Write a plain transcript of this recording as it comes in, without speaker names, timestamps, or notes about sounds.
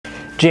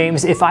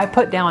James, if I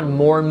put down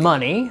more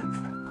money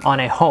on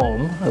a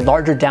home, a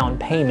larger down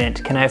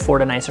payment, can I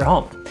afford a nicer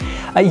home?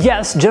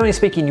 Yes, generally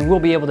speaking, you will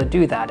be able to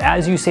do that.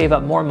 As you save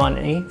up more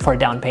money for a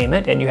down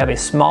payment and you have a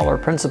smaller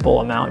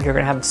principal amount, you're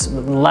going to have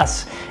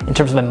less in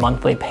terms of a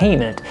monthly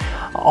payment.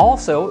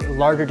 Also,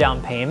 larger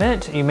down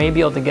payment, you may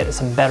be able to get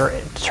some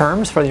better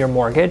terms for your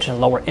mortgage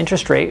and lower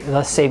interest rate,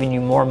 thus saving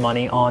you more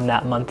money on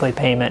that monthly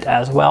payment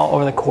as well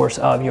over the course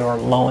of your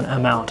loan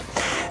amount.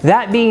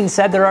 That being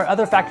said, there are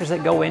other factors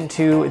that go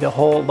into the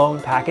whole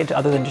loan package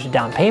other than just a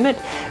down payment,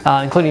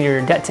 including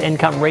your debt to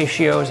income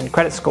ratios and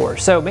credit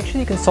scores. So make sure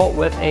you consult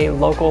with a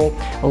local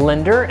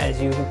lender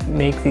as you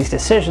make these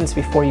decisions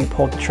before you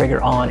pull the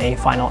trigger on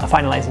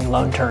finalizing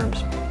loan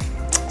terms.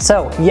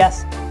 So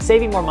yes,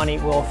 saving more money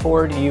will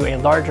afford you a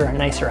larger,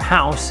 nicer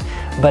house,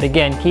 but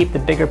again, keep the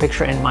bigger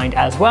picture in mind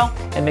as well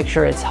and make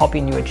sure it's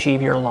helping you achieve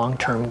your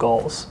long-term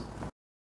goals.